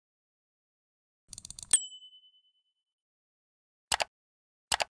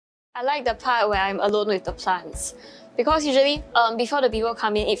I like the part where I'm alone with the plants. Because usually, before the people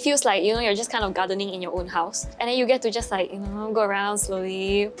come in, it feels like, you're just kind of gardening in your own house. And then you get to just go around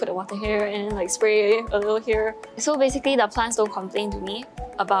slowly, put the water here and spray a little here. So basically, the plants don't complain to me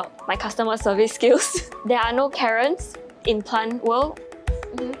about my customer service skills. There are no Karens in plant world.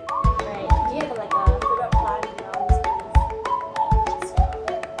 Right. Do you have a favorite plant around this place?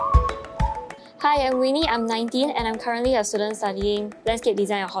 Hi, I'm Winnie, I'm 19 and I'm currently a student studying landscape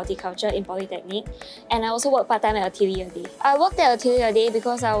design and horticulture in Polytechnic, and I also work part-time at Atelier Day. I worked at Atelier Day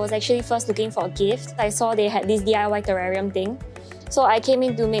because I was actually first looking for a gift. I saw they had this DIY terrarium thing, so I came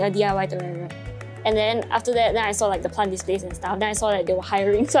in to make a DIY terrarium. And then after that, I saw the plant displays and stuff. Then I saw that they were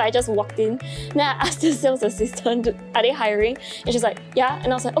hiring, so I just walked in. Then I asked the sales assistant, are they hiring? And she's like, yeah.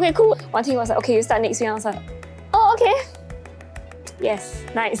 And I was like, okay, cool. One thing was like, okay, you start next week. And I was like, oh, okay. Yes,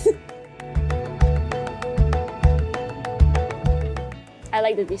 nice. I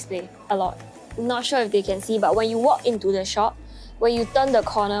like the display a lot. Not sure if they can see, but when you walk into the shop, when you turn the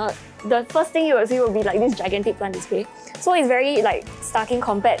corner, the first thing you will see will be this gigantic plant display. So it's very starking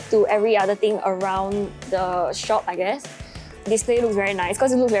compared to every other thing around the shop, I guess. Display looks very nice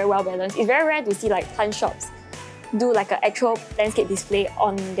because it looks very well balanced. It's very rare to see plant shops do an actual landscape display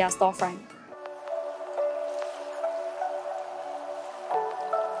on their storefront.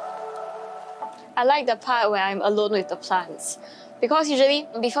 I like the part where I'm alone with the plants. Because usually,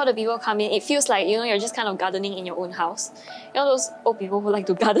 before the people come in, it feels like, you're just kind of gardening in your own house. Those old people who like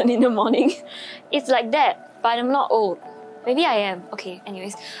to garden in the morning. It's like that, but I'm not old. Maybe I am. Okay,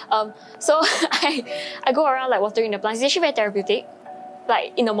 anyways. So I go around watering the plants. It's actually very therapeutic.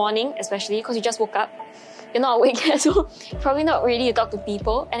 In the morning, especially, because you just woke up. You're not awake yet, so probably not ready to talk to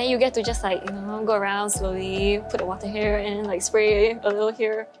people. And then you get to just go around slowly, put the water here and spray a little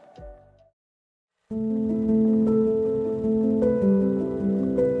here.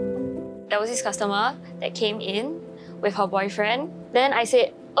 There was this customer that came in with her boyfriend. Then I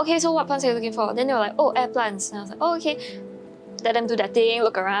said, okay, so what plants are you looking for? Then they were like, oh, air plants. And I was like, oh, okay. Let them do that thing,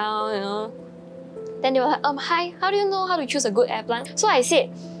 look around, Then they were like, hi, how do you know how to choose a good air plant? So I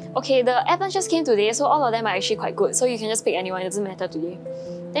said, okay, the air plants just came today, so all of them are actually quite good. So you can just pick anyone, it doesn't matter today.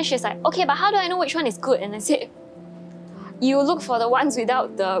 Then she's like, okay, but how do I know which one is good? And I said, you look for the ones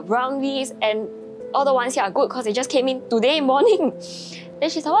without the brown leaves, and all the ones here are good because they just came in today morning. Then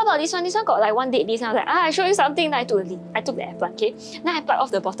she's like, what about this one? This one got one dead leaf. And I was like, I showed you something. Then I took the air plant, okay? Then I plucked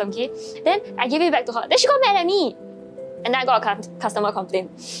off the bottom, okay? Then I gave it back to her. Then she got mad at me. And then I got a customer complaint.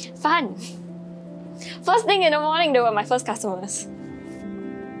 Fun. First thing in the morning, they were my first customers.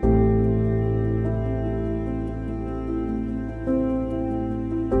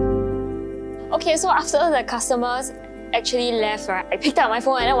 Okay, so after the customers actually left, right, I picked up my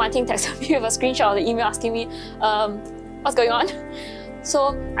phone and then one thing texted me with a screenshot of the email asking me, what's going on?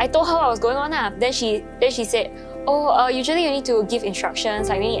 So I told her what was going on. Then she said, oh, usually you need to give instructions,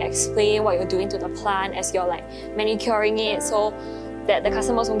 you need to explain what you're doing to the plant as you're manicuring it so that the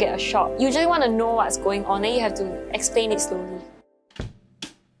customers won't get a shock. You usually want to know what's going on, then you have to explain it slowly.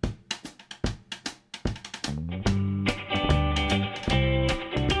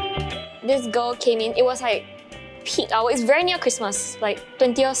 This girl came in, it was peak hour, it's very near Christmas,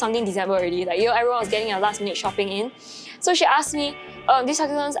 20th something December already. Everyone was getting a last minute shopping in. So she asked me, these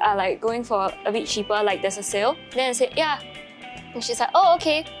succulents are going for a bit cheaper, there's a sale. Then I said, yeah. And she's like, oh,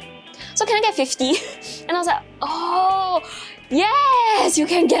 okay. So can I get 50? And I was like, oh, yes, you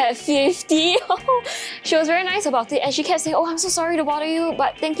can get 50. She was very nice about it and she kept saying, oh, I'm so sorry to bother you,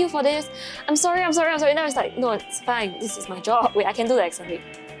 but thank you for this. I'm sorry. And then I was like, no, it's fine. This is my job. Wait, I can do that actually.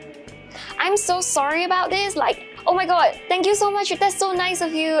 I'm so sorry about this. Oh my god, thank you so much. That's so nice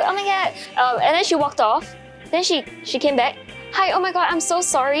of you. Oh my god. And then she walked off. Then she came back. Hi, oh my god, I'm so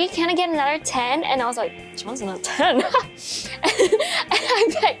sorry. Can I get another 10? And I was like, she wants another 10. And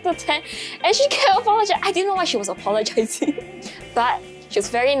I begged the 10. And she kept apologizing. I didn't know why she was apologizing. But she was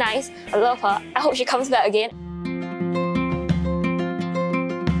very nice. I love her. I hope she comes back again.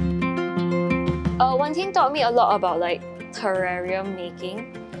 One thing taught me a lot about terrarium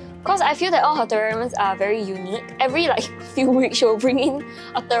making. Because I feel that all her terrariums are very unique. Every few weeks she'll bring in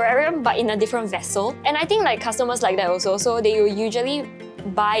a terrarium but in a different vessel. And I think customers like that also. So they will usually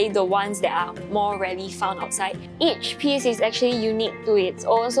buy the ones that are more rarely found outside. Each piece is actually unique to its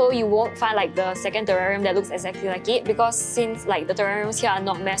own, so you won't find the second terrarium that looks exactly like it, because since the terrariums here are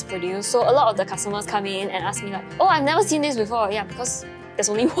not mass produced, so a lot of the customers come in and ask me oh, I've never seen this before. Yeah, because there's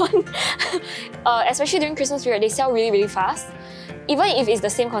only one. Especially during Christmas period, they sell really, really fast. Even if it's the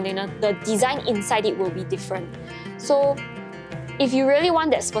same container, the design inside it will be different. So if you really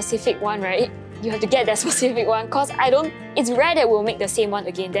want that specific one, right, you have to get that specific one because it's rare that we'll make the same one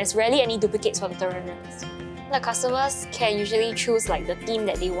again. There's rarely any duplicates for the terrariums. The customers can usually choose like the theme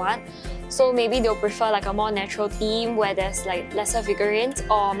that they want. So maybe they'll prefer like a more natural theme where there's like lesser figurines,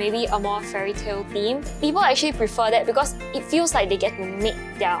 or maybe a more fairy tale theme. People actually prefer that because it feels like they get to make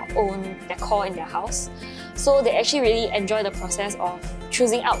their own decor in their house. So they actually really enjoy the process of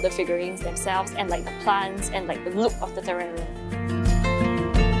choosing out the figurines themselves and like the plants and like the look of the terrarium.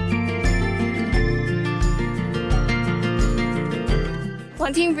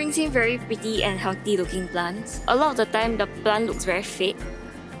 One team brings in very pretty and healthy looking plants. A lot of the time the plant looks very fake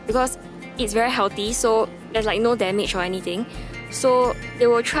because it's very healthy, so there's like no damage or anything. So they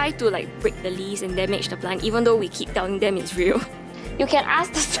will try to like break the leaves and damage the plant even though we keep telling them it's real. You can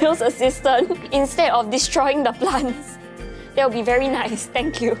ask the sales assistant instead of destroying the plants. That will be very nice,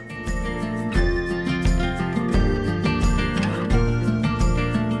 thank you.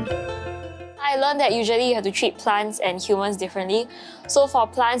 I learned that usually you have to treat plants and humans differently. So for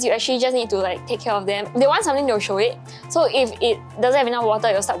plants, you actually just need to like take care of them. If they want something, they'll show it. So if it doesn't have enough water,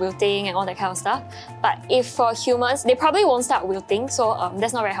 it'll start wilting and all that kind of stuff. But if for humans, they probably won't start wilting, so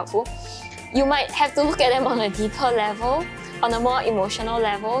that's not very helpful. You might have to look at them on a deeper level. On a more emotional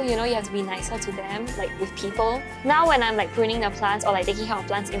level, you know, you have to be nicer to them, like with people. Now when I'm like pruning the plants or like taking care of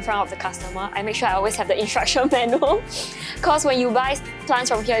plants in front of the customer, I make sure I always have the instruction manual. Because when you buy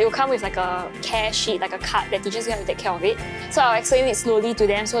plants from here, it will come with like a care sheet, like a card that teaches you how to take care of it. So I'll explain it slowly to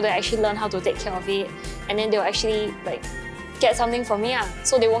them so they actually learn how to take care of it. And then they'll actually like get something from me.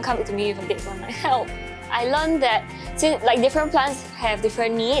 So they won't come to me with a big one like help. I learned that since like different plants have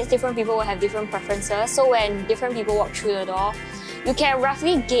different needs, different people will have different preferences. So when different people walk through the door, you can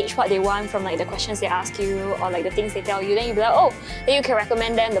roughly gauge what they want from like the questions they ask you or like the things they tell you. Then you'll be like, oh, then you can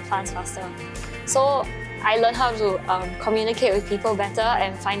recommend them the plants faster. So I learned how to communicate with people better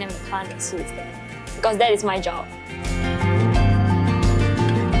and find them the plant that suits them. Because that is my job.